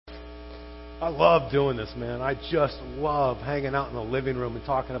I love doing this, man. I just love hanging out in the living room and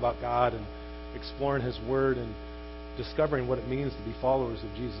talking about God and exploring His Word and discovering what it means to be followers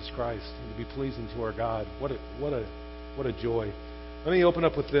of Jesus Christ and to be pleasing to our God. What a joy. Let me open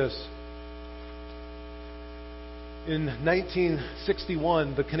up with this. In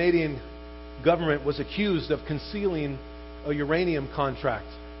 1961, the Canadian government was accused of concealing a uranium contract.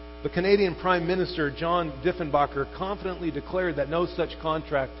 The Canadian Prime Minister, John Diefenbacher, confidently declared that no such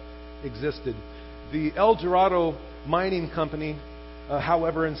contract existed. The El Dorado Mining Company,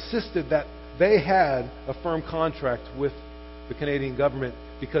 however, insisted that they had a firm contract with the Canadian government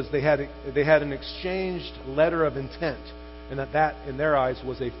because they had an exchanged letter of intent, and that in their eyes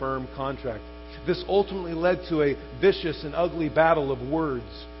was a firm contract. This ultimately led to a vicious and ugly battle of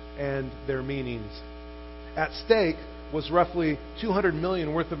words and their meanings. At stake was roughly $200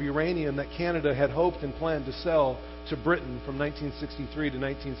 million worth of uranium that Canada had hoped and planned to sell to Britain from 1963 to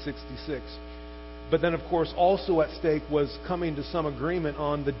 1966. But then, of course, also at stake was coming to some agreement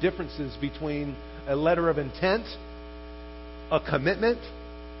on the differences between a letter of intent, a commitment,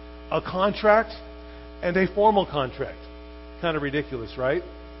 a contract, and a formal contract. Kind of ridiculous, right?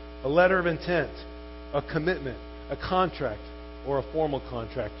 A letter of intent, a commitment, a contract, or a formal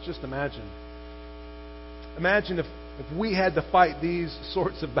contract. Just imagine. Imagine if we had to fight these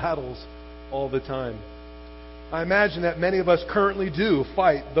sorts of battles all the time. I imagine that many of us currently do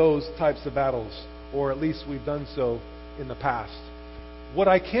fight those types of battles, or at least we've done so in the past. What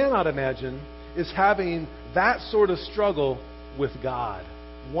I cannot imagine is having that sort of struggle with God,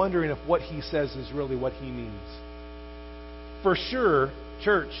 wondering if what He says is really what He means. For sure,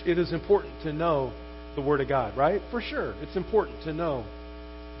 church, it is important to know the Word of God, right? For sure, it's important to know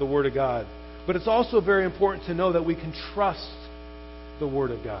the Word of God. But it's also very important to know that we can trust the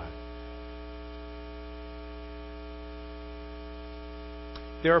Word of God.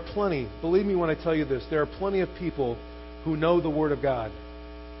 There are plenty, believe me when I tell you this, there are plenty of people who know the Word of God,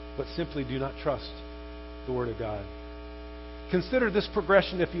 but simply do not trust the Word of God. Consider this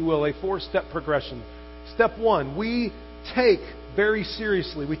progression, if you will, a 4-step progression. Step 1, we take it very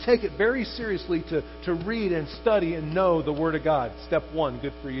seriously to read and study and know the Word of God. Step 1,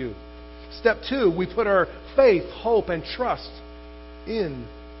 good for you. Step 2, we put our faith, hope, and trust in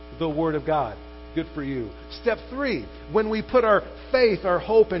the Word of God. Good for you. Step 3, when we put our faith, our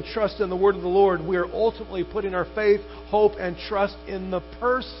hope, and trust in the Word of the Lord, we are ultimately putting our faith, hope, and trust in the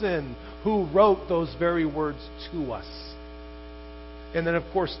person who wrote those very words to us. And then, of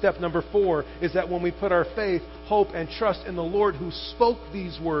course, step number 4 is that when we put our faith, hope, and trust in the Lord who spoke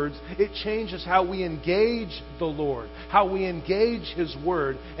these words, it changes how we engage the Lord, how we engage His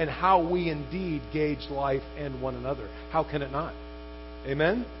Word, and how we indeed gauge life and one another. How can it not?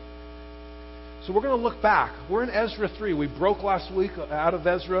 Amen? So we're going to look back. We're in Ezra 3. We broke last week out of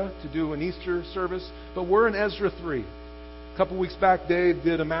Ezra to do an Easter service, but we're in Ezra 3. A couple weeks back, Dave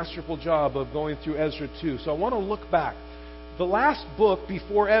did a masterful job of going through Ezra 2. So I want to look back. The last book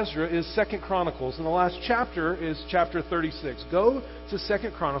before Ezra is 2 Chronicles, and the last chapter is chapter 36. Go to 2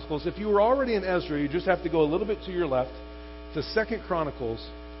 Chronicles. If you were already in Ezra, you just have to go a little bit to your left to 2 Chronicles,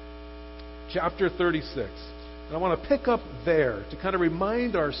 chapter 36. And I want to pick up there to kind of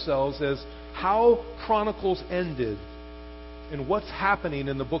remind ourselves as how Chronicles ended and what's happening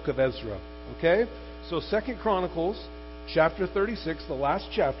in the book of Ezra. Okay? So 2 Chronicles, chapter 36, the last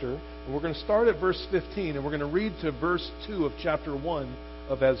chapter. And we're going to start at verse 15, and we're going to read to verse 2 of chapter 1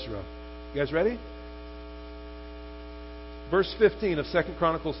 of Ezra. You guys ready? Verse 15 of 2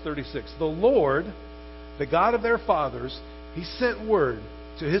 Chronicles 36. The Lord, the God of their fathers, He sent word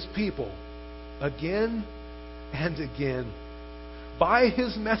to His people again and again by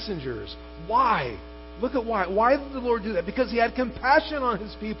His messengers. Why? Look at why. Why did the Lord do that? Because He had compassion on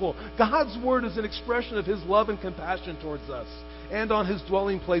His people. God's word is an expression of His love and compassion towards us and on His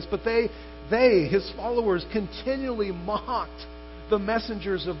dwelling place. But they, His followers, continually mocked the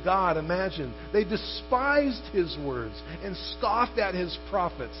messengers of God. Imagine. They despised His words and scoffed at His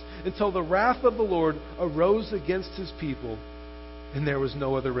prophets until the wrath of the Lord arose against His people, and there was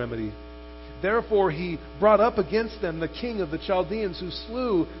no other remedy. Therefore He brought up against them the king of the Chaldeans, who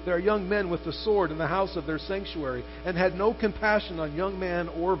slew their young men with the sword in the house of their sanctuary, and had no compassion on young man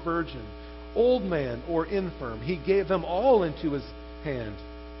or virgin, old man or infirm. He gave them all into His hand,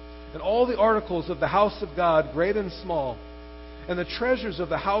 and all the articles of the house of God, great and small, and the treasures of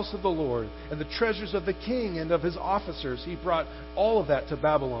the house of the Lord, and the treasures of the king and of his officers. He brought all of that to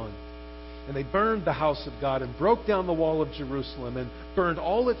Babylon. And they burned the house of God and broke down the wall of Jerusalem and burned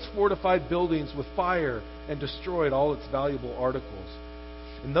all its fortified buildings with fire and destroyed all its valuable articles.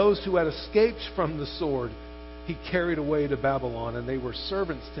 And those who had escaped from the sword He carried away to Babylon, and they were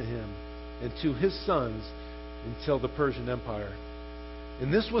servants to Him and to his sons until the Persian Empire.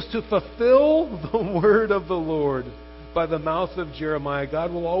 And this was to fulfill the word of the Lord by the mouth of Jeremiah.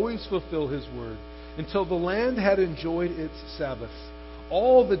 God will always fulfill his word. Until the land had enjoyed its Sabbaths.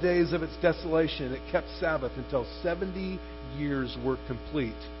 All the days of its desolation it kept Sabbath until 70 years were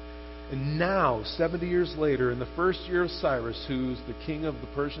complete. And now, 70 years later, in the first year of Cyrus, who's the king of the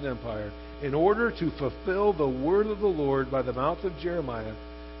Persian Empire, in order to fulfill the word of the Lord by the mouth of Jeremiah,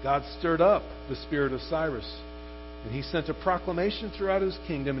 God stirred up the spirit of Cyrus. And he sent a proclamation throughout his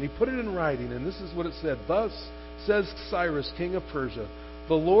kingdom, and he put it in writing. And this is what it said. Thus says Cyrus, king of Persia,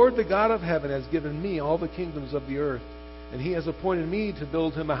 the Lord, the God of heaven, has given me all the kingdoms of the earth. And he has appointed me to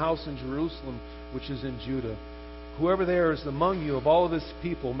build him a house in Jerusalem, which is in Judah. Whoever there is among you of all of his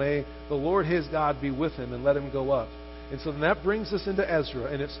people, may the Lord his God be with him and let him go up. And so then that brings us into Ezra,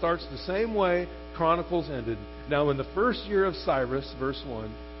 and it starts the same way Chronicles ended. Now in the first year of Cyrus, verse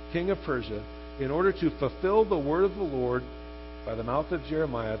 1, king of Persia, in order to fulfill the word of the Lord by the mouth of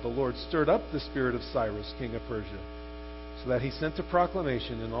Jeremiah, the Lord stirred up the spirit of Cyrus, king of Persia, so that he sent a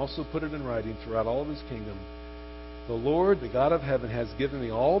proclamation and also put it in writing throughout all of his kingdom. The Lord, the God of heaven, has given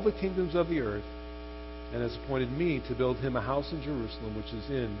me all the kingdoms of the earth, and has appointed me to build him a house in Jerusalem, which is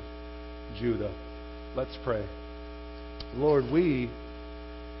in Judah. Let's pray. Lord, we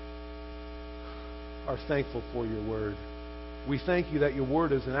are thankful for your word. We thank you that your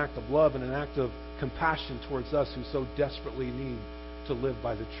word is an act of love and an act of compassion towards us who so desperately need to live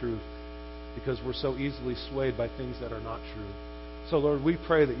by the truth, because we're so easily swayed by things that are not true. So, Lord, we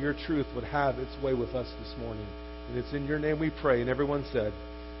pray that your truth would have its way with us this morning. And it's in your name we pray. And everyone said,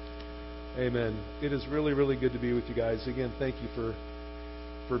 amen. It is really, really good to be with you guys. Again, thank you for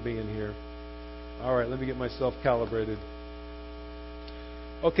being here. All right, let me get myself calibrated.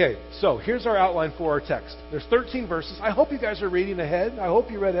 Okay, so here's our outline for our text. There's 13 verses. I hope you guys are reading ahead. I hope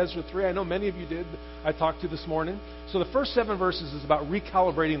you read Ezra 3. I know many of you did. I talked to this morning. So the first 7 verses is about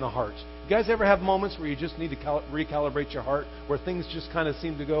recalibrating the heart. You guys ever have moments where you just need to recalibrate your heart, where things just kind of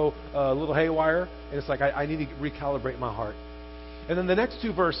seem to go a little haywire, and it's like, I need to recalibrate my heart. And then the next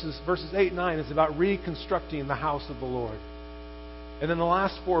 2 verses, verses 8 and 9, is about reconstructing the house of the Lord. And then the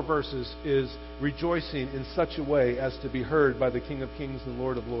last 4 verses is rejoicing in such a way as to be heard by the King of Kings and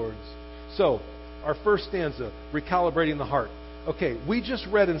Lord of Lords. So, our first stanza, recalibrating the heart. Okay, we just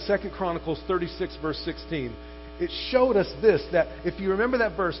read in 2 Chronicles 36, verse 16. It showed us this, that if you remember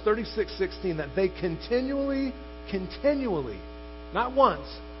that verse, 36:16, that they continually, not once,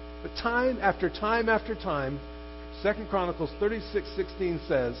 but time after time after time, 2 Chronicles 36:16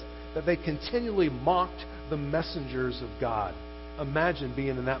 says that they continually mocked the messengers of God. Imagine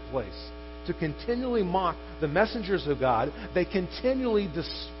being in that place. To continually mock the messengers of God, they continually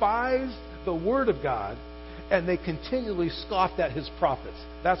despised the Word of God, and they continually scoffed at His prophets.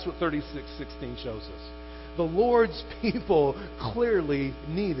 That's what 36:16 shows us. The Lord's people clearly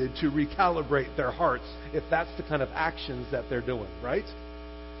needed to recalibrate their hearts if that's the kind of actions that they're doing, right?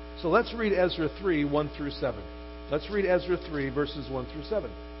 So let's read Ezra 3, 1 through 7. Let's read Ezra 3, verses 1 through 7.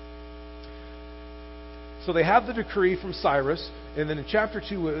 So they have the decree from Cyrus, and then in chapter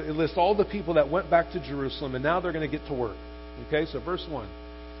 2 it lists all the people that went back to Jerusalem, and now they're going to get to work. Okay, so verse 1.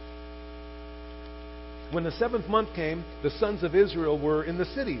 When the 7th month came, the sons of Israel were in the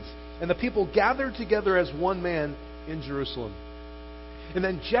cities, and the people gathered together as one man in Jerusalem. And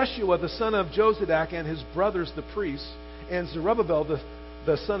then Jeshua, the son of Jozadak, and his brothers the priests, and Zerubbabel,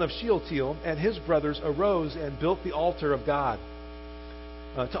 the son of Shealtiel, and his brothers arose and built the altar of God,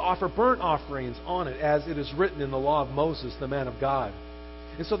 to offer burnt offerings on it, as it is written in the law of Moses, the man of God.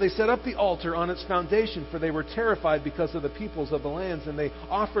 And so they set up the altar on its foundation, for they were terrified because of the peoples of the lands, and they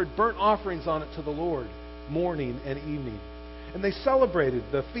offered burnt offerings on it to the Lord, morning and evening. And they celebrated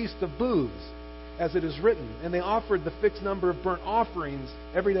the Feast of Booths, as it is written, and they offered the fixed number of burnt offerings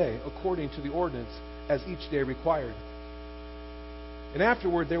every day, according to the ordinance, as each day required. And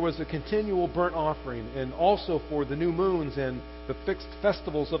afterward there was a continual burnt offering, and also for the new moons and the fixed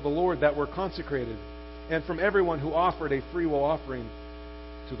festivals of the Lord that were consecrated, and from everyone who offered a freewill offering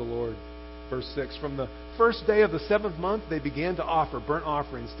to the Lord. Verse 6, from the first day of the 7th month they began to offer burnt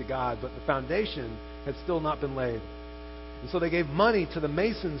offerings to God, but the foundation had still not been laid. And so they gave money to the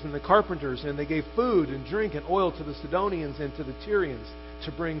masons and the carpenters, and they gave food and drink and oil to the Sidonians and to the Tyrians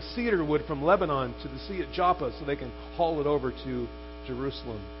to bring cedar wood from Lebanon to the sea at Joppa so they can haul it over to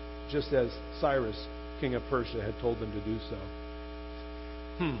Jerusalem, just as Cyrus, king of Persia, had told them to do so.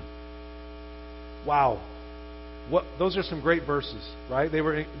 Wow. Those are some great verses, right? They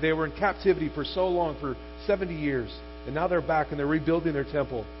were in captivity for so long, for 70 years, and now they're back and they're rebuilding their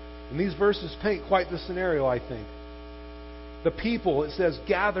temple. And these verses paint quite the scenario, I think. The people, it says,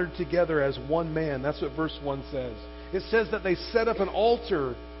 gathered together as one man. That's what verse 1 says. It says that they set up an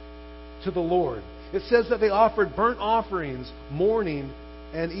altar to the Lord. It says that they offered burnt offerings morning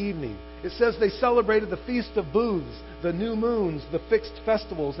and evening. It says they celebrated the Feast of Booths, the new moons, the fixed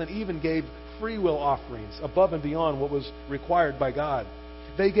festivals, and even gave free will offerings above and beyond what was required by God.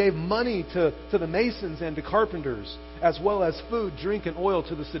 They gave money to the masons and to carpenters, as well as food, drink, and oil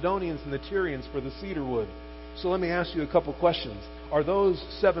to the Sidonians and the Tyrians for the cedar wood. So let me ask you a couple questions. Are those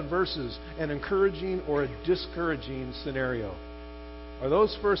 7 verses an encouraging or a discouraging scenario? Are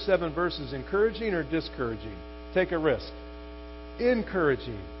those first 7 verses encouraging or discouraging? Take a risk.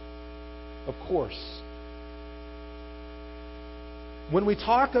 Encouraging. Of course. When we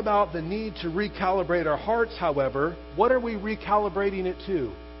talk about the need to recalibrate our hearts, however, what are we recalibrating it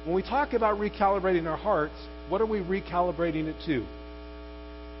to? When we talk about recalibrating our hearts, what are we recalibrating it to?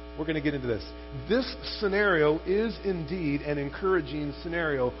 We're going to get into this. This scenario is indeed an encouraging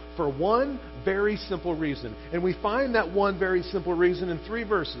scenario for one very simple reason. And we find that one very simple reason in 3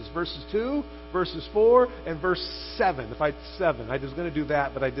 verses. Verses 2, verses 4, and verse 7. I was going to do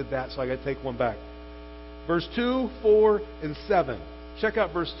that, but I did that, so I got to take one back. Verse 2, 4, and 7. Check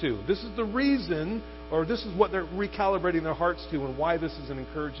out verse 2. This is the reason, or this is what they're recalibrating their hearts to and why this is an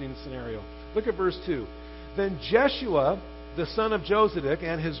encouraging scenario. Look at verse 2. Then Jeshua, the son of Jozadak,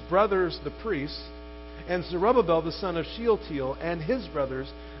 and his brothers the priests, and Zerubbabel, the son of Shealtiel, and his brothers,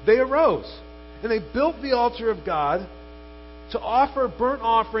 they arose, and they built the altar of God to offer burnt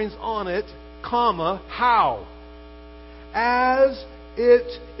offerings on it, how? As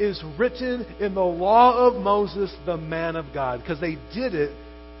it is written in the law of Moses, the man of God. Because they did it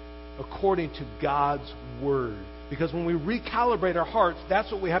according to God's word. Because when we recalibrate our hearts,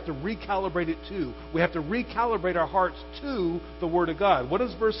 that's what we have to recalibrate it to. We have to recalibrate our hearts to the Word of God. What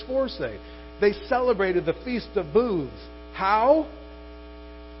does verse 4 say? They celebrated the Feast of Booths. How?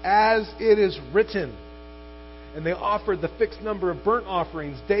 As it is written. And they offered the fixed number of burnt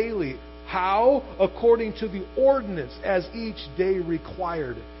offerings daily. How? According to the ordinance, as each day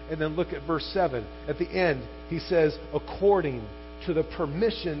required. And then look at verse 7. At the end, he says, according to the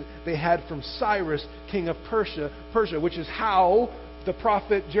permission they had from Cyrus, king of Persia, which is how the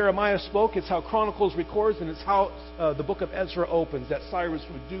prophet Jeremiah spoke. It's how Chronicles records, and it's how the book of Ezra opens, that Cyrus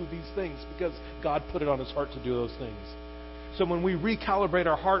would do these things because God put it on his heart to do those things. So when we recalibrate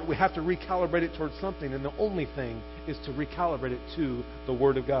our heart, we have to recalibrate it towards something, and the only thing is to recalibrate it to the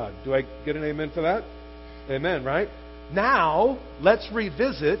Word of God. Do I get an amen for that? Amen, right? Now, let's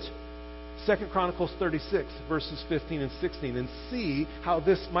revisit 2 Chronicles 36, verses 15 and 16, and see how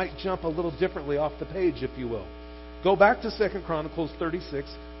this might jump a little differently off the page, if you will. Go back to 2 Chronicles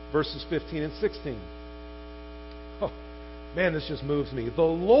 36, verses 15 and 16. Oh, man, this just moves me. The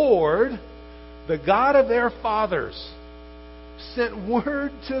Lord, the God of their fathers, sent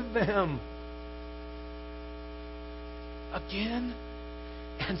word to them again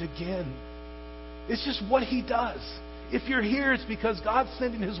and again. It's just what He does. If you're here, it's because God's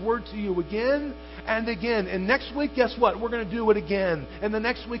sending His word to you again and again. And next week, guess what? We're going to do it again. And the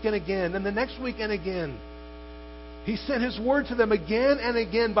next week and again. And the next week and again. He sent His word to them again and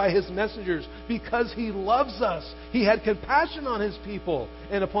again by His messengers because He loves us. He had compassion on His people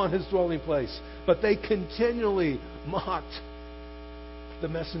and upon His dwelling place. But they continually mocked the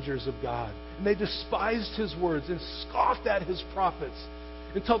messengers of God. And they despised His words and scoffed at His prophets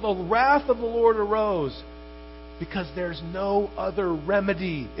until the wrath of the Lord arose. Because there's no other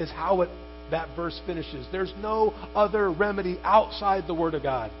remedy, is how that verse finishes. There's no other remedy outside the Word of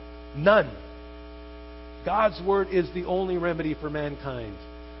God. None. God's Word is the only remedy for mankind.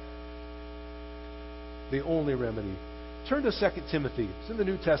 The only remedy. Turn to 2 Timothy. It's in the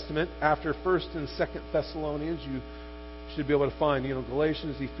New Testament. After 1st and 2nd Thessalonians, you should be able to find,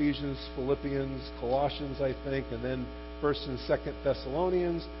 Galatians, Ephesians, Philippians, Colossians, I think, and then 1st and 2nd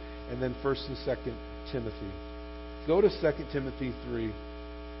Thessalonians, and then 1st and 2nd Timothy. Go to 2 Timothy 3,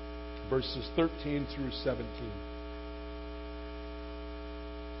 verses 13 through 17.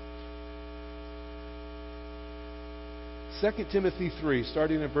 2 Timothy 3,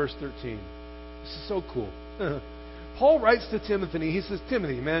 starting at verse 13. This is so cool. Paul writes to Timothy, he says,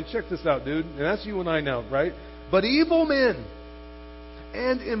 Timothy, man, check this out, dude. And that's you and I now, right? But evil men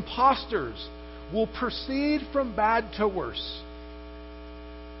and impostors will proceed from bad to worse,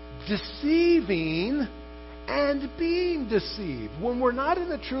 deceiving and being deceived. When we're not in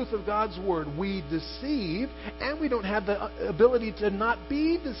the truth of God's Word, we deceive, and we don't have the ability to not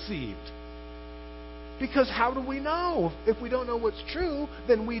be deceived. Because how do we know? If we don't know what's true,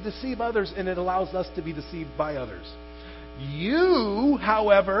 then we deceive others, and it allows us to be deceived by others. You,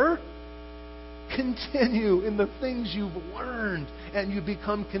 however, continue in the things you've learned and you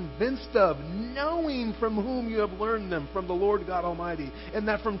become convinced of, knowing from whom you have learned them, from the Lord God Almighty, and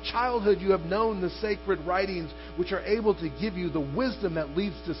that from childhood you have known the sacred writings which are able to give you the wisdom that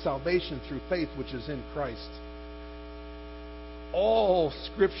leads to salvation through faith which is in Christ. All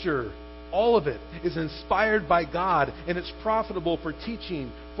Scripture, all of it, is inspired by God, and it's profitable for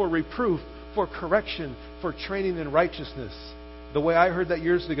teaching, for reproof, for correction, for training in righteousness. The way I heard that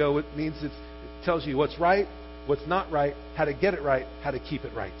years ago, it means it tells you what's right, what's not right, how to get it right, how to keep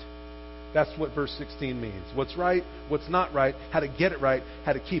it right. That's what verse 16 means. What's right, what's not right, how to get it right,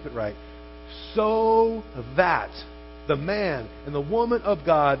 how to keep it right. So that the man and the woman of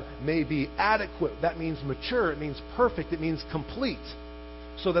God may be adequate. That means mature. It means perfect. It means complete.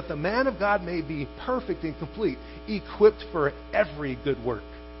 So that the man of God may be perfect and complete, equipped for every good work.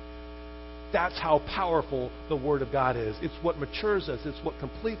 That's how powerful the Word of God is. It's what matures us. It's what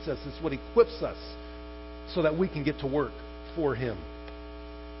completes us. It's what equips us so that we can get to work for Him.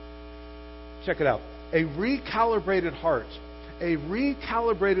 Check it out. A recalibrated heart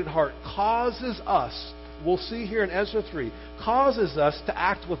causes us, we'll see here in Ezra 3, causes us to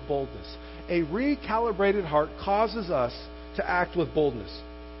act with boldness. A recalibrated heart causes us to act with boldness.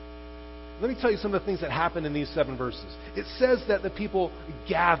 Let me tell you some of the things that happen in these 7 verses. It says that the people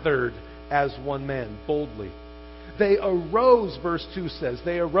gathered as one man, boldly. They arose, verse 2 says.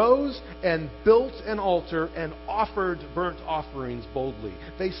 They arose and built an altar and offered burnt offerings boldly.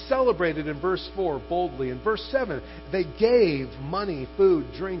 They celebrated in verse 4 boldly. In verse 7, they gave money, food,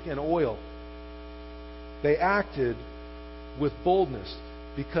 drink, and oil. They acted with boldness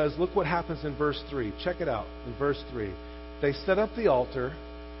because look what happens in verse 3. Check it out in verse 3. They set up the altar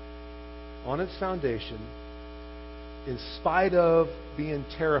on its foundation in spite of being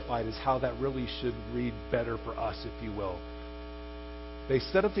terrified, is how that really should read better for us, if you will. They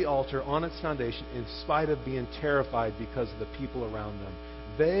set up the altar on its foundation in spite of being terrified because of the people around them.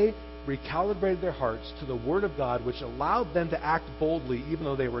 They recalibrated their hearts to the Word of God, which allowed them to act boldly even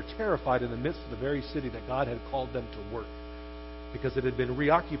though they were terrified in the midst of the very city that God had called them to work, because it had been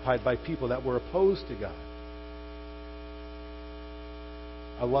reoccupied by people that were opposed to God.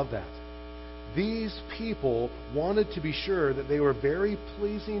 I love that. These people wanted to be sure that they were very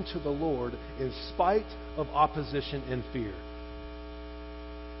pleasing to the Lord in spite of opposition and fear.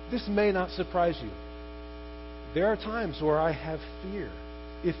 This may not surprise you. There are times where I have fear,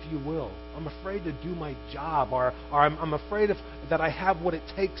 if you will. I'm afraid to do my job, or I'm afraid that I have what it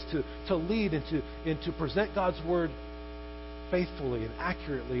takes to lead and to present God's Word faithfully and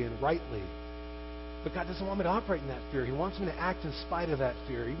accurately and rightly. But God doesn't want me to operate in that fear. He wants me to act in spite of that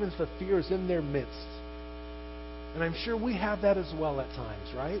fear, even if the fear is in their midst. And I'm sure we have that as well at times,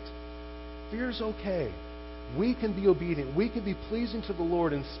 right? Fear is okay. We can be obedient. We can be pleasing to the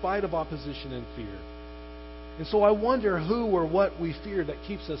Lord in spite of opposition and fear. And so I wonder who or what we fear that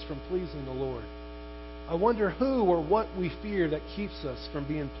keeps us from pleasing the Lord. I wonder who or what we fear that keeps us from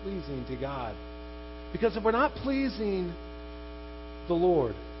being pleasing to God. Because if we're not pleasing the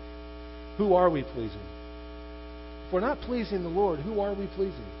Lord, who are we pleasing? If we're not pleasing the Lord, who are we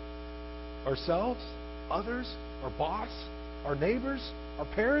pleasing? Ourselves? Others? Our boss? Our neighbors? Our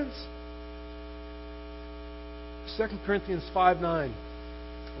parents? 2 Corinthians 5:9.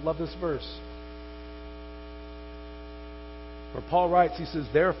 I love this verse. Where Paul writes, he says,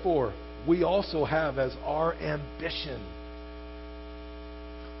 "Therefore, we also have as our ambition,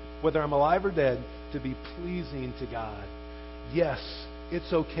 whether I'm alive or dead, to be pleasing to God." Yes,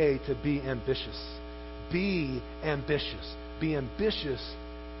 it's okay to be ambitious. Be ambitious. Be ambitious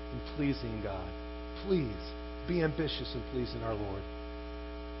in pleasing God. Please, be ambitious in pleasing our Lord.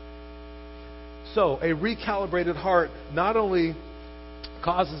 So, a recalibrated heart not only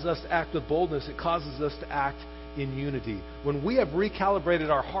causes us to act with boldness, it causes us to act in unity. When we have recalibrated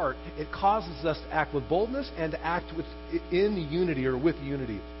our heart, it causes us to act with boldness and to act in unity or with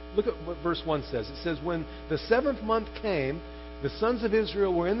unity. Look at what verse 1 says. It says, "When the 7th month came, the sons of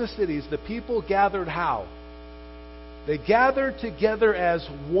Israel were in the cities. The people gathered how? They gathered together as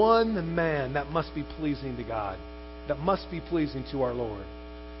one man." That must be pleasing to God. That must be pleasing to our Lord.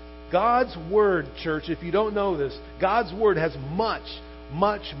 God's Word, church, if you don't know this, God's Word has much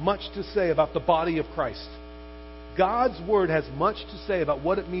to say about the body of Christ. God's Word has much to say about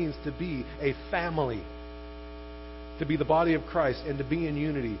what it means to be a family, to be the body of Christ, and to be in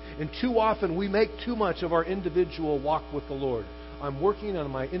unity. And too often we make too much of our individual walk with the Lord. I'm working on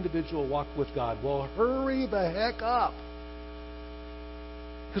my individual walk with God. Well, hurry the heck up.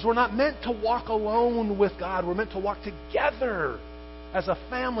 Because we're not meant to walk alone with God. We're meant to walk together as a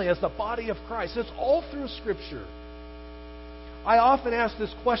family, as the body of Christ. It's all through Scripture. I often ask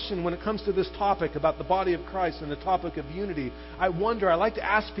this question when it comes to this topic about the body of Christ and the topic of unity. I like to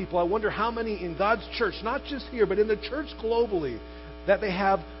ask people, I wonder how many in God's church, not just here, but in the church globally, that they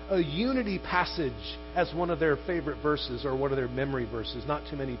have a unity passage as one of their favorite verses or one of their memory verses. Not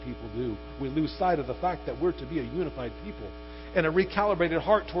too many people do. We lose sight of the fact that we're to be a unified people. And a recalibrated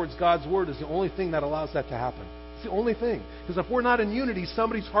heart towards God's Word is the only thing that allows that to happen. It's the only thing. Because if we're not in unity,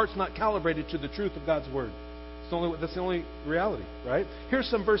 somebody's heart's not calibrated to the truth of God's Word. That's the only reality, right? Here's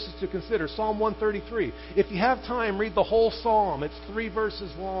some verses to consider. Psalm 133. If you have time, read the whole psalm. It's 3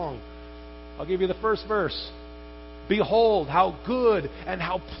 verses long. I'll give you the first verse. Behold, how good and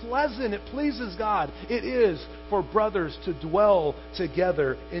how pleasant it pleases God it is for brothers to dwell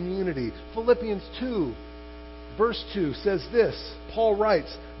together in unity. Philippians 2, verse 2 says this. Paul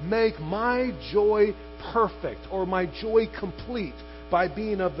writes, make my joy perfect, or my joy complete, by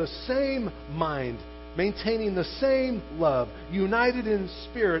being of the same mind, maintaining the same love, united in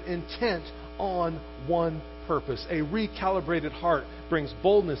spirit, intent on one purpose. A recalibrated heart brings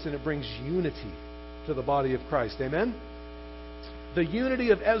boldness and it brings unity to the body of Christ. Amen? The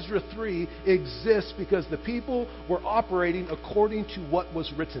unity of Ezra 3 exists because the people were operating according to what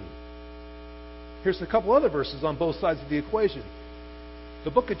was written. Here's a couple other verses on both sides of the equation.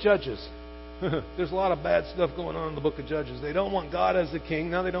 The book of Judges. There's a lot of bad stuff going on in the book of Judges. They don't want God as a king.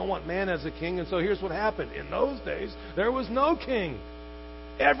 Now they don't want man as a king. And so here's what happened. In those days, there was no king.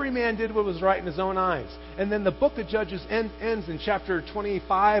 Every man did what was right in his own eyes. And then the book of Judges ends in chapter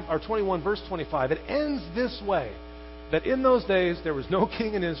 25 or 21, verse 25. It ends this way. That in those days, there was no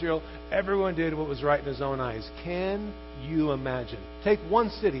king in Israel. Everyone did what was right in his own eyes. Can you imagine? Take one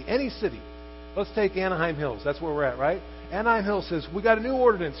city, any city. Let's take Anaheim Hills. That's where we're at, right? Anaheim Hills says, we got a new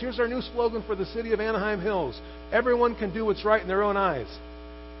ordinance. Here's our new slogan for the city of Anaheim Hills. Everyone can do what's right in their own eyes.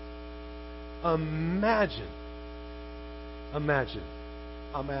 Imagine. I'm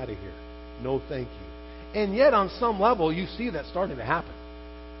out of here. No thank you. And yet, on some level, you see that starting to happen.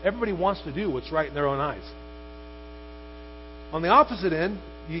 Everybody wants to do what's right in their own eyes. On the opposite end,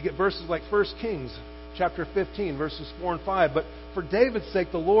 you get verses like 1 Kings chapter 15, verses 4 and 5. But for David's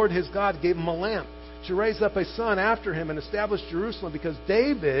sake, the Lord his God gave him a lamp to raise up a son after him and establish Jerusalem, because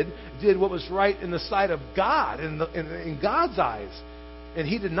David did what was right in the sight of God, in God's eyes. And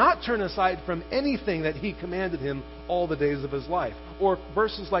he did not turn aside from anything that he commanded him all the days of his life. Or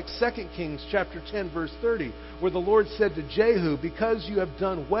verses like 2 Kings chapter 10, verse 30, where the Lord said to Jehu, because you have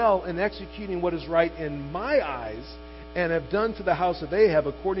done well in executing what is right in my eyes, and have done to the house of Ahab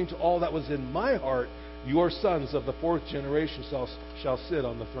according to all that was in my heart, your sons of the 4th generation shall sit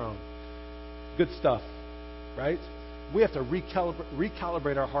on the throne. Good stuff, right? We have to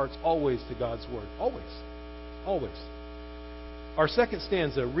recalibrate our hearts always to God's Word. Always. Always. Our second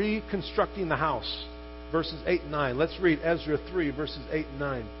stanza, reconstructing the house, verses 8 and 9. Let's read Ezra 3, verses 8 and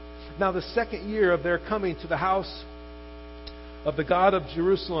 9. Now the second year of their coming to the house of the God of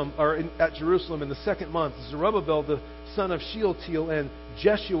Jerusalem, at Jerusalem in the second month, Zerubbabel the son of Shealtiel and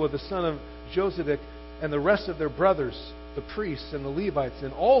Jeshua the son of Jozadak and the rest of their brothers, the priests and the Levites,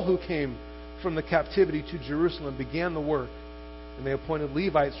 and all who came from the captivity to Jerusalem began the work. And they appointed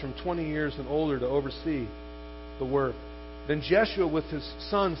Levites from 20 years and older to oversee the work. Then Jeshua with his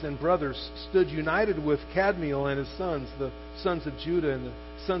sons and brothers stood united with Kadmiel and his sons, the sons of Judah, and the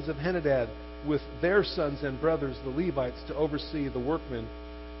sons of Henadad, with their sons and brothers, the Levites, to oversee the workmen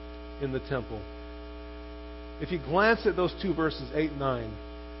in the temple. If you glance at those two verses, 8 and 9,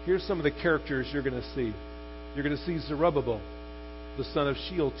 here's some of the characters you're going to see. You're going to see Zerubbabel, the son of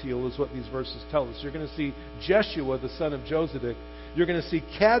Shealtiel, is what these verses tell us. You're going to see Jeshua, the son of Jozadak. You're going to see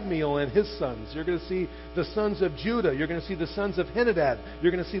Kadmiel and his sons. You're going to see the sons of Judah. You're going to see the sons of Henadad.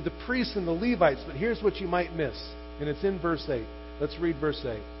 You're going to see the priests and the Levites. But here's what you might miss, and it's in verse 8. Let's read verse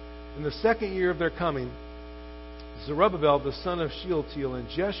 8. In the second year of their coming, Zerubbabel, the son of Shealtiel, and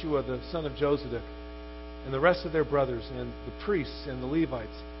Jeshua, the son of Jozadak, and the rest of their brothers, and the priests and the Levites.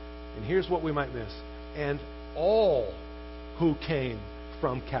 And here's what we might miss. And all who came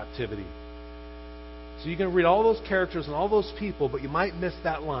from captivity. So you can read all those characters and all those people, but you might miss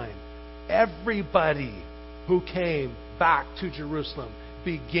that line. Everybody who came back to Jerusalem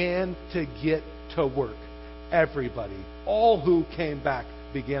began to get to work. Everybody. All who came back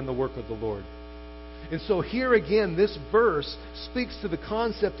began the work of the Lord. And so here again, this verse speaks to the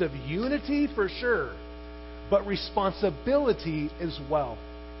concept of unity for sure, but responsibility as well.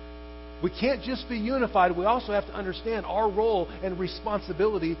 We can't just be unified. We also have to understand our role and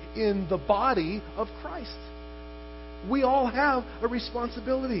responsibility in the body of Christ. We all have a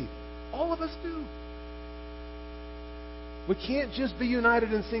responsibility. All of us do. We can't just be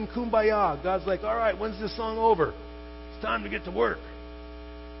united and sing Kumbaya. God's like, all right, when's this song over? time to get to work.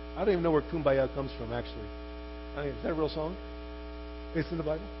 I don't even know where Kumbaya comes from, actually. Is that a real song? It's in the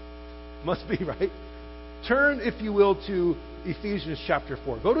Bible? Must be, right? Turn, if you will, to Ephesians chapter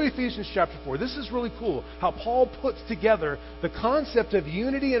 4. Go to Ephesians chapter 4. This is really cool how Paul puts together the concept of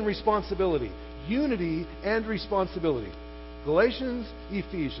unity and responsibility. Unity and responsibility. Galatians,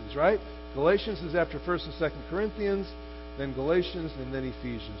 Ephesians, right? Galatians is after 1st and 2nd Corinthians, then Galatians, and then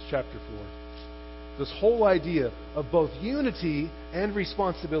Ephesians chapter 4. This whole idea of both unity and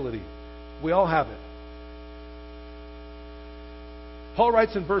responsibility. We all have it. Paul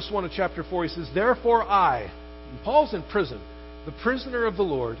writes in verse 1 of chapter 4, he says, "Therefore I," and Paul's in prison, the prisoner of the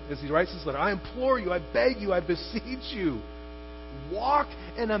Lord, as he writes this letter, "I implore you, I beg you, I beseech you, walk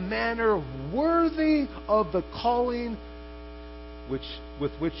in a manner worthy of the calling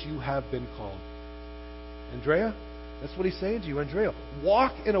with which you have been called." Andrea, that's what he's saying to you, Andrea.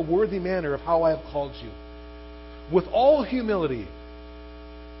 Walk in a worthy manner of how I have called you. With all humility.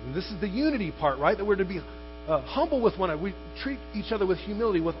 And this is the unity part, right? That we're to be humble with one another. We treat each other with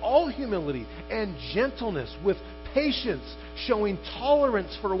humility. With all humility and gentleness. With patience. Showing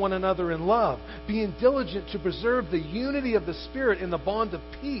tolerance for one another in love. Being diligent to preserve the unity of the Spirit in the bond of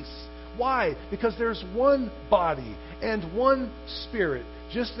peace. Why? Because there's one body and one Spirit,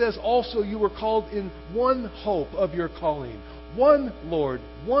 just as also you were called in one hope of your calling. One Lord,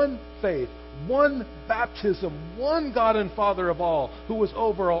 one faith, one baptism, one God and Father of all, who is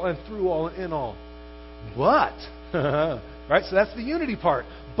over all and through all and in all. But, right, so that's the unity part.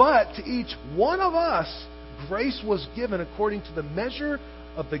 But to each one of us, grace was given according to the measure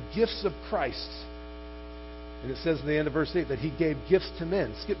of the gifts of Christ. And it says in the end of verse 8 that He gave gifts to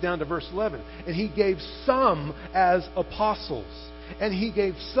men. Skip down to verse 11. And He gave some as apostles. And He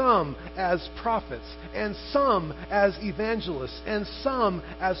gave some as prophets. And some as evangelists. And some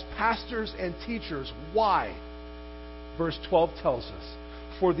as pastors and teachers. Why? Verse 12 tells us.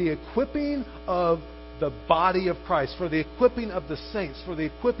 For the equipping of the body of Christ. For the equipping of the saints. For the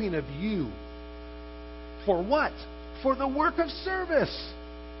equipping of you. For what? For the work of service.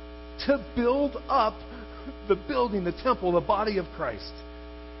 To build up the building, the temple, the body of Christ,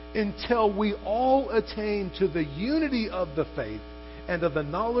 until we all attain to the unity of the faith and of the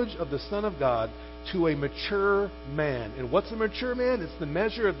knowledge of the Son of God, to a mature man. And what's a mature man? It's the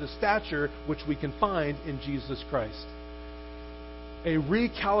measure of the stature which we can find in Jesus Christ. A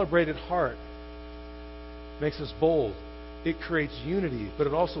recalibrated heart makes us bold. It creates unity, but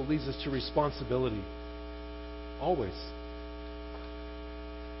it also leads us to responsibility. Always.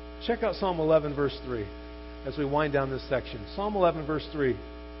 Check out Psalm 11, verse 3. As we wind down this section. Psalm 11, verse 3.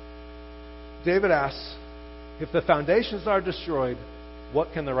 David asks, if the foundations are destroyed,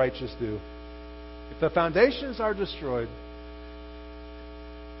 what can the righteous do? If the foundations are destroyed,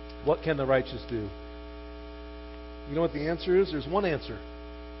 what can the righteous do? You know what the answer is? There's one answer.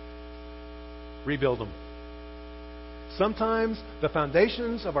 Rebuild them. Sometimes the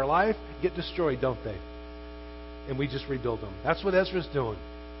foundations of our life get destroyed, don't they? And we just rebuild them. That's what Ezra's doing.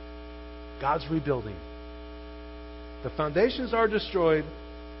 God's rebuilding. The foundations are destroyed.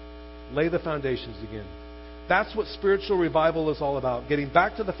 Lay the foundations again. That's what spiritual revival is all about. Getting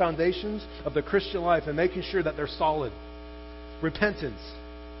back to the foundations of the Christian life and making sure that they're solid. Repentance,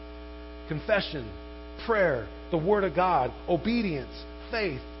 confession, prayer, the Word of God, obedience,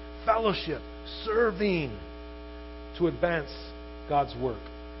 faith, fellowship, serving to advance God's work.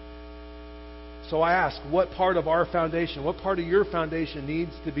 So I ask, what part of our foundation, what part of your foundation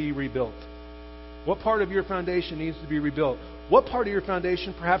needs to be rebuilt? What part of your foundation needs to be rebuilt? What part of your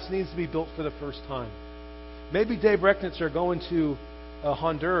foundation perhaps needs to be built for the first time? Maybe Dave Recknitzer going to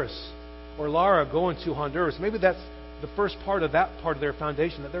Honduras, or Lara going to Honduras. Maybe that's the first part of that part of their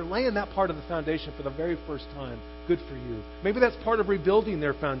foundation, that they're laying that part of the foundation for the very first time. Good for you. Maybe that's part of rebuilding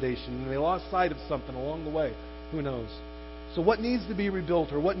their foundation, and they lost sight of something along the way. Who knows? So what needs to be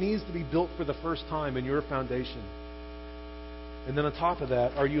rebuilt, or what needs to be built for the first time in your foundation? And then on top of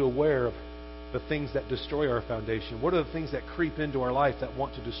that, are you aware of the things that destroy our foundation? What are the things that creep into our life that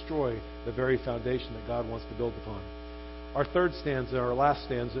want to destroy the very foundation that God wants to build upon? Our third stanza, our last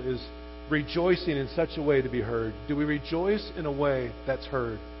stanza, is rejoicing in such a way to be heard. Do we rejoice in a way that's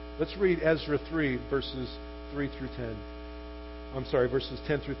heard? Let's read Ezra 3, verses 3 through 10. I'm sorry, verses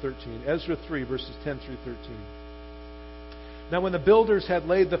 10 through 13. Ezra 3, verses 10 through 13. Now when the builders had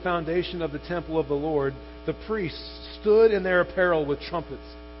laid the foundation of the temple of the Lord, the priests stood in their apparel with trumpets,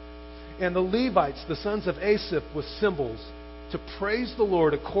 and the Levites, the sons of Asaph, with cymbals, to praise the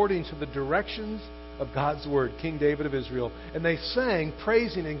Lord according to the directions of God's word, King David of Israel. And they sang,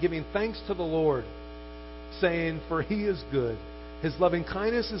 praising and giving thanks to the Lord, saying, for He is good. His loving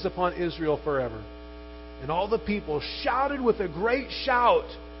kindness is upon Israel forever. And all the people shouted with a great shout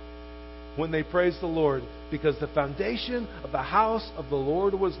when they praised the Lord, because the foundation of the house of the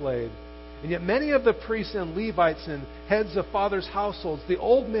Lord was laid. And yet many of the priests and Levites and heads of fathers' households, the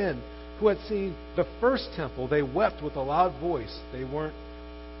old men who had seen the first temple, they wept with a loud voice. They weren't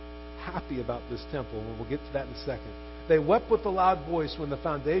happy about this temple, and we'll get to that in a second. They wept with a loud voice when the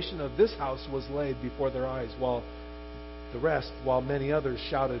foundation of this house was laid before their eyes, while many others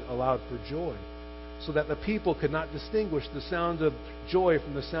shouted aloud for joy, so that the people could not distinguish the sound of joy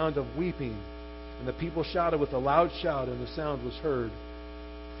from the sound of weeping. And the people shouted with a loud shout, and the sound was heard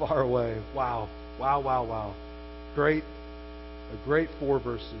far away. Wow. Wow, wow, wow. A great 4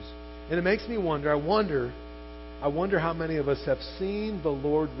 verses. And it makes me wonder, I wonder how many of us have seen the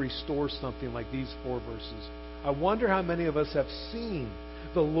Lord restore something like these 4 verses. I wonder how many of us have seen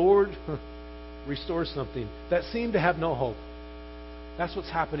the Lord restore something that seemed to have no hope. That's what's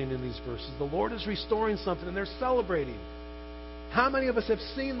happening in these verses. The Lord is restoring something, and they're celebrating. How many of us have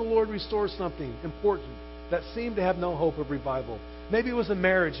seen the Lord restore something important that seemed to have no hope of revival? Maybe it was a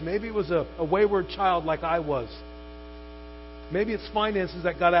marriage. Maybe it was a wayward child like I was. Maybe it's finances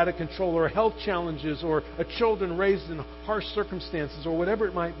that got out of control, or health challenges, or a children raised in harsh circumstances, or whatever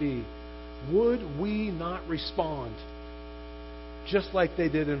it might be. Would we not respond just like they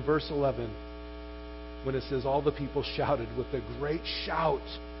did in verse 11, when it says all the people shouted with a great shout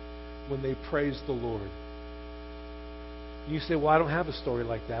when they praised the Lord? You say, well, I don't have a story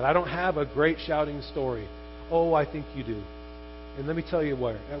like that. I don't have a great shouting story. Oh, I think you do. And let me tell you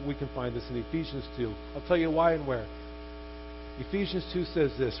where. We can find this in Ephesians 2. I'll tell you why and where. Ephesians 2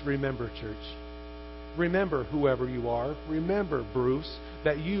 says this: remember, church. Remember, whoever you are. Remember, Bruce,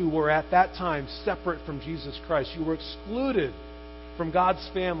 that you were at that time separate from Jesus Christ. You were excluded from God's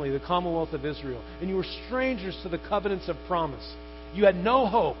family, the Commonwealth of Israel. And you were strangers to the covenants of promise. You had no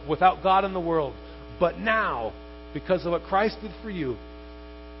hope without God in the world. But now, because of what Christ did for you,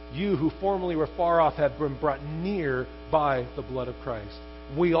 you who formerly were far off have been brought near by the blood of Christ.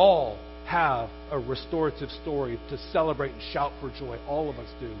 We all have a restorative story to celebrate and shout for joy. All of us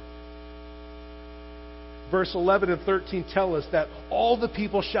do. Verse 11 and 13 tell us that all the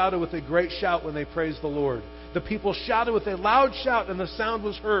people shouted with a great shout when they praised the Lord. The people shouted with a loud shout, and the sound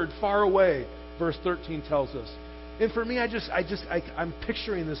was heard far away. Verse 13 tells us. And for me, I'm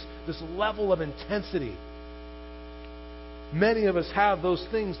picturing this level of intensity. Many of us have those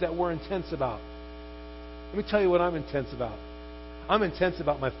things that we're intense about. Let me tell you what I'm intense about. I'm intense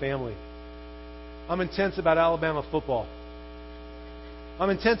about my family. I'm intense about Alabama football. I'm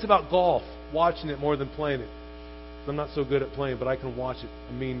intense about golf, watching it more than playing it. I'm not so good at playing, but I can watch it,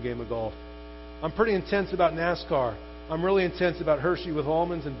 a mean game of golf. I'm pretty intense about NASCAR. I'm really intense about Hershey with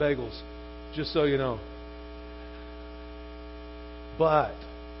almonds and bagels, just so you know. But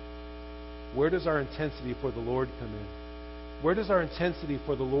where does our intensity for the Lord come in? Where does our intensity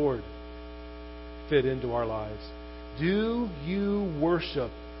for the Lord fit into our lives? Do you worship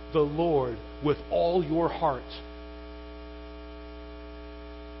the Lord with all your heart?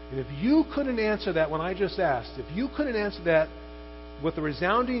 And if you couldn't answer that when I just asked, if you couldn't answer that with a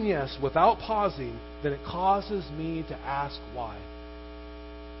resounding yes, without pausing, then it causes me to ask why.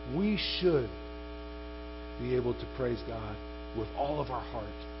 We should be able to praise God with all of our heart.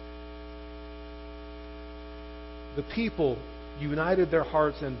 The people united their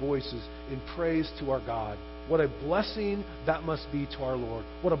hearts and voices in praise to our God. What a blessing that must be to our Lord.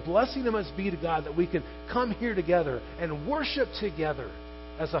 What a blessing it must be to God that we can come here together and worship together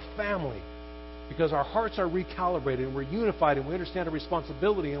as a family, because our hearts are recalibrated and we're unified and we understand our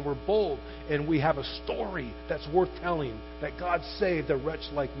responsibility and we're bold and we have a story that's worth telling, that God saved a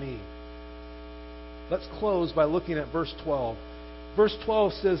wretch like me. Let's close by looking at verse 12. Verse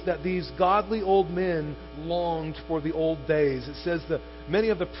 12 says that these godly old men longed for the old days. It says that many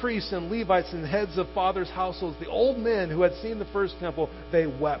of the priests and Levites and heads of fathers' households, the old men who had seen the first temple, they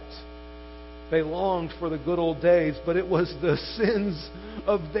wept. They longed for the good old days, but it was the sins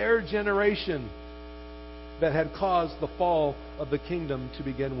of their generation that had caused the fall of the kingdom to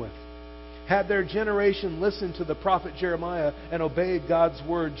begin with. Had their generation listened to the prophet Jeremiah and obeyed God's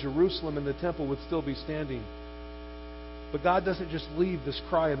word, Jerusalem and the temple would still be standing. But God doesn't just leave this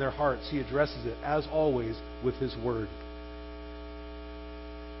cry in their hearts. He addresses it, as always, with His word.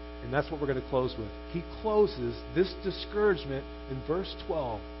 And that's what we're going to close with. He closes this discouragement in verse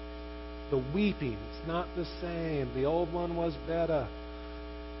 12. The weeping, it's not the same. The old one was better.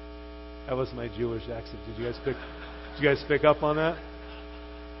 That was my Jewish accent. Did you guys pick up on that?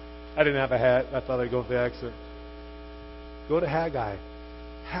 I didn't have a hat. I thought I'd go with the accent. Go to Haggai.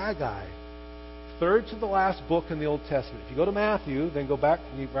 Haggai third to the last book in the Old Testament. If you go to Matthew, then go back,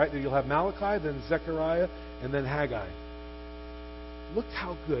 right there you'll have Malachi, then Zechariah, and then Haggai. Look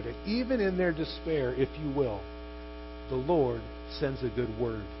how good, and even in their despair, if you will, the Lord sends a good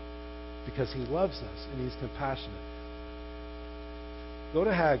word because He loves us and He's compassionate. Go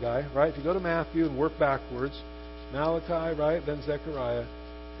to Haggai, right? If you go to Matthew and work backwards, Malachi, right? Then Zechariah,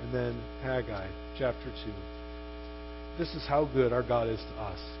 and then Haggai, chapter 2. This is how good our God is to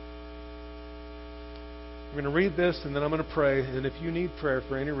us. We're going to read this, and then I'm going to pray. And if you need prayer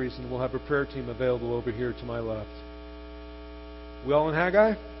for any reason, we'll have a prayer team available over here to my left. We all in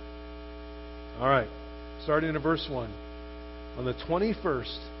Haggai? All right. Starting in verse 1. On the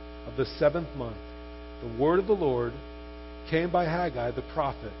 21st of the 7th month, the word of the Lord came by Haggai the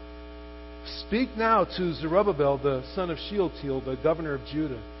prophet. Speak now to Zerubbabel the son of Shealtiel, the governor of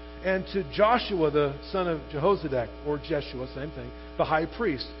Judah, and to Joshua the son of Jehozadak, or Jeshua, same thing, the high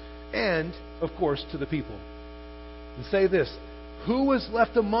priest, and, of course, to the people. And say this, who was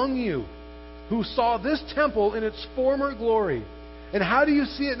left among you who saw this temple in its former glory? And how do you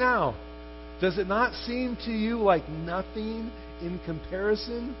see it now? Does it not seem to you like nothing in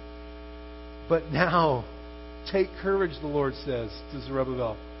comparison? But now, take courage, the Lord says to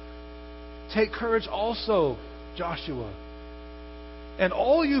Zerubbabel. Take courage also, Joshua. And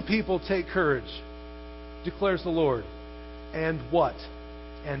all you people take courage, declares the Lord. And what?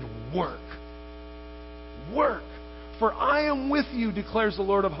 And work. Work. For I am with you, declares the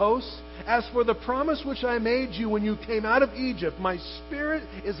Lord of hosts. As for the promise which I made you when you came out of Egypt, my Spirit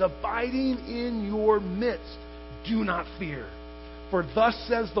is abiding in your midst. Do not fear. For thus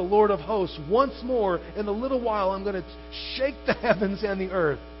says the Lord of hosts, once more, in a little while, I'm going to shake the heavens and the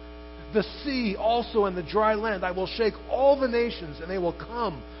earth. The sea also and the dry land. I will shake all the nations, and they will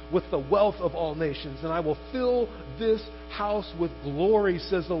come with the wealth of all nations. And I will fill this house with glory,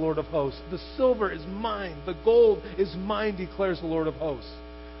 says the Lord of hosts. The silver is mine. The gold is mine, declares the Lord of hosts.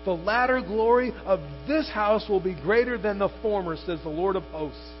 The latter glory of this house will be greater than the former, says the Lord of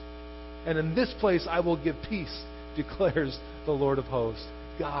hosts. And in this place I will give peace, declares the Lord of hosts.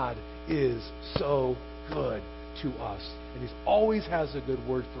 God is so good to us. And He always has a good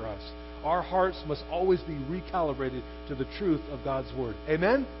word for us. Our hearts must always be recalibrated to the truth of God's word.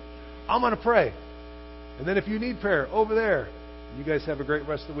 Amen? I'm going to pray. And then if you need prayer, over there, you guys have a great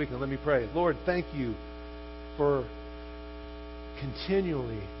rest of the week. And let me pray. Lord, thank you for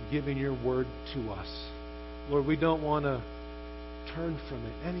continually giving your word to us. Lord, we don't want to turn from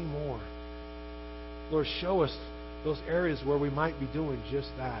it anymore. Lord, show us those areas where we might be doing just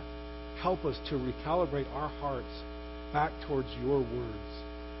that. Help us to recalibrate our hearts back towards your words,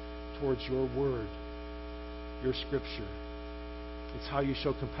 towards your word, your scripture. It's how you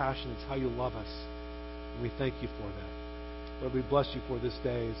show compassion. It's how you love us. And we thank you for that. Lord, we bless you for this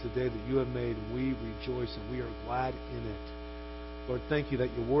day. It's the day that you have made, and we rejoice, and we are glad in it. Lord, thank you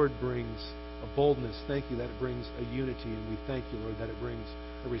that your word brings a boldness. Thank you that it brings a unity, and we thank you, Lord, that it brings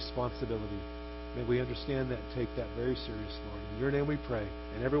a responsibility. May we understand that and take that very serious, Lord. In your name we pray.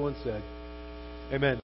 And everyone said, amen.